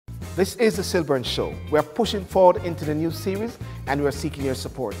This is the Sylbourne Show. We're pushing forward into the new series and we're seeking your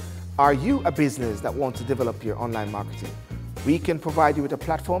support. Are you a business that wants to develop your online marketing? We can provide you with a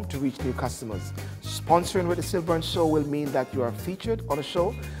platform to reach new customers. Sponsoring with the Sylbourne Show will mean that you are featured on a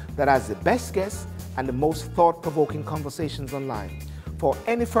show that has the best guests and the most thought-provoking conversations online. For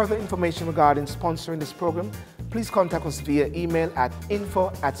any further information regarding sponsoring this program, please contact us via email at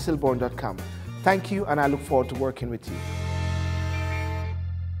info@sylbourne.com. Thank you, and I look forward to working with you.